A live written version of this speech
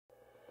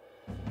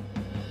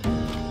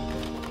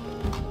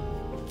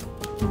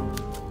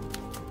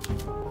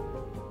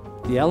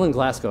The Ellen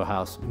Glasgow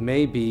House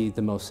may be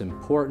the most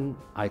important,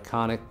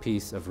 iconic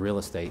piece of real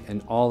estate in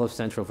all of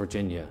Central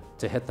Virginia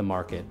to hit the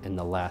market in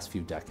the last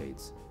few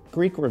decades.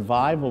 Greek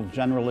revival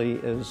generally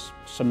is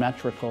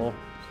symmetrical,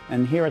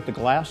 and here at the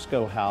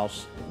Glasgow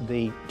House,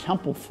 the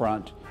temple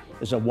front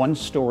is a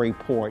one-story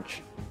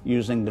porch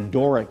using the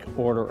Doric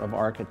order of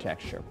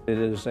architecture. It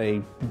is a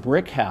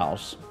brick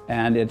house,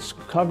 and it's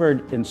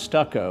covered in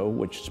stucco,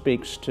 which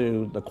speaks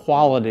to the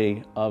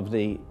quality of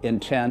the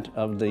intent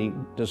of the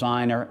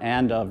designer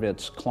and of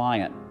its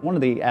client. One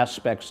of the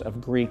aspects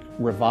of Greek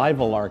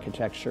revival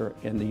architecture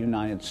in the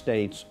United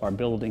States are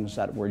buildings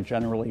that were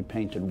generally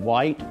painted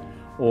white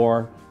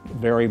or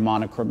very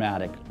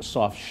monochromatic,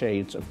 soft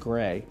shades of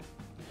gray.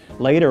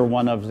 Later,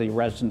 one of the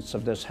residents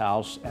of this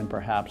house, and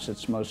perhaps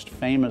its most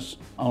famous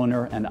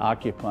owner and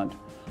occupant,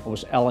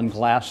 was Ellen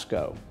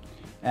Glasgow.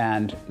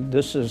 And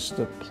this is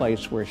the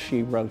place where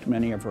she wrote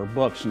many of her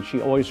books, and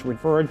she always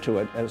referred to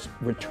it as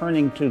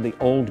returning to the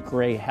old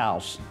gray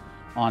house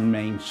on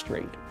Main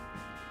Street.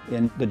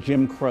 In the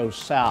Jim Crow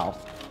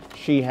South,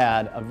 she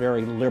had a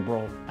very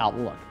liberal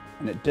outlook,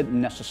 and it didn't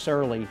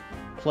necessarily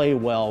play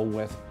well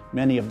with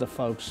many of the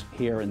folks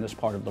here in this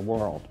part of the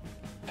world.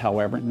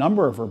 However, a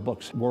number of her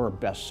books were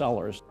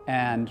bestsellers,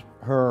 and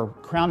her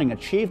crowning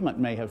achievement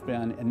may have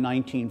been in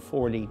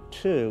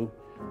 1942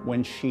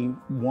 when she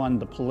won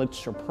the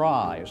Pulitzer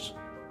Prize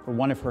for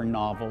one of her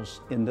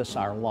novels, In This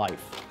Our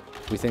Life.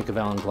 We think of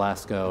Ellen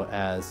Glasgow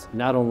as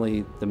not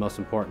only the most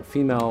important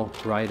female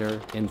writer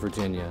in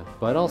Virginia,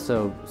 but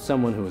also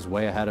someone who was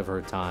way ahead of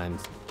her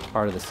times,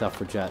 part of the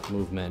suffragette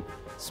movement,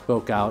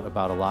 spoke out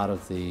about a lot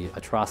of the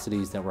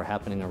atrocities that were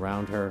happening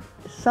around her.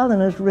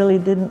 Southerners really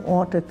didn't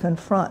want to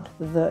confront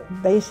the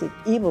basic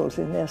evils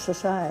in their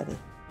society.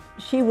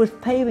 She was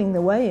paving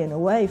the way, in a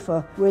way,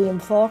 for William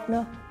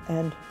Faulkner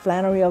and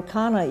Flannery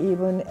O'Connor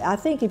even. I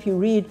think if you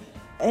read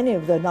any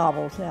of the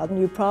novels now,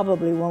 you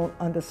probably won't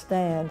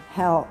understand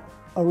how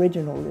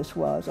original this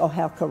was or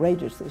how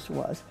courageous this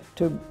was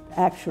to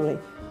actually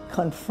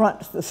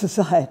confront the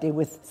society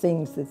with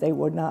things that they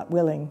were not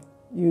willing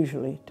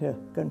usually to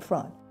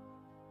confront.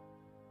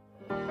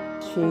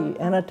 She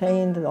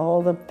entertained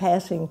all the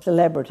passing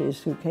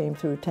celebrities who came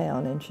through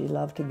town, and she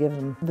loved to give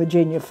them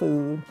Virginia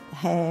food,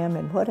 ham,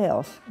 and what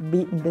else?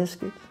 Beaten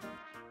biscuits.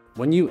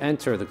 When you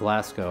enter the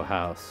Glasgow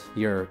House,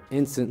 you're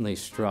instantly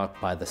struck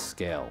by the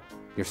scale.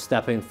 You're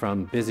stepping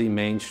from busy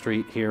Main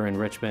Street here in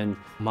Richmond,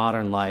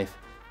 modern life,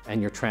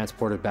 and you're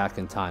transported back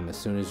in time as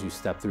soon as you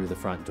step through the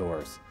front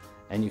doors.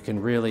 And you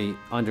can really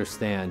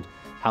understand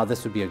how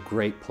this would be a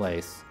great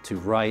place to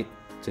write,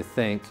 to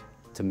think,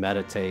 to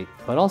meditate,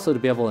 but also to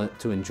be able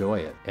to enjoy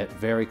it. It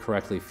very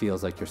correctly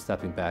feels like you're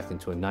stepping back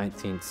into a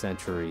 19th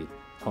century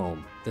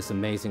home. This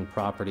amazing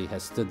property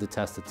has stood the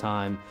test of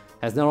time,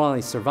 has not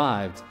only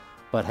survived,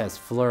 but has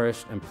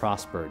flourished and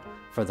prospered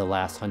for the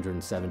last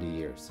 170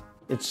 years.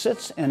 It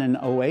sits in an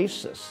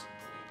oasis,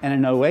 and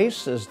an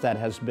oasis that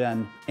has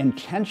been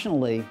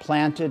intentionally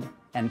planted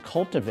and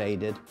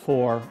cultivated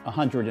for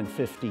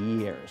 150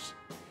 years.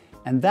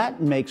 And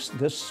that makes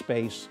this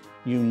space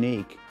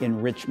unique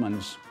in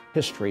Richmond's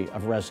history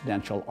of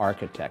residential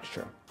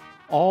architecture.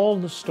 All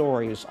the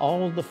stories,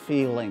 all the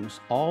feelings,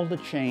 all the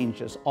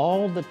changes,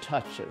 all the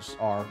touches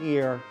are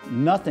here.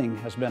 Nothing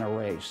has been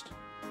erased.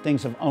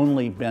 Things have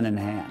only been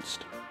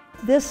enhanced.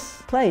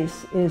 This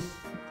place is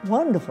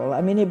wonderful.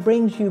 I mean, it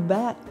brings you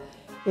back.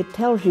 It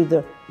tells you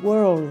the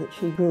world that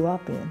she grew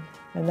up in.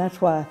 And that's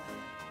why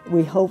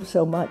we hope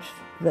so much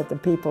that the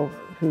people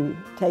who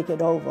take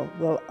it over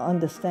will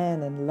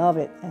understand and love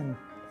it and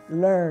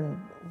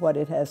learn what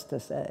it has to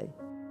say.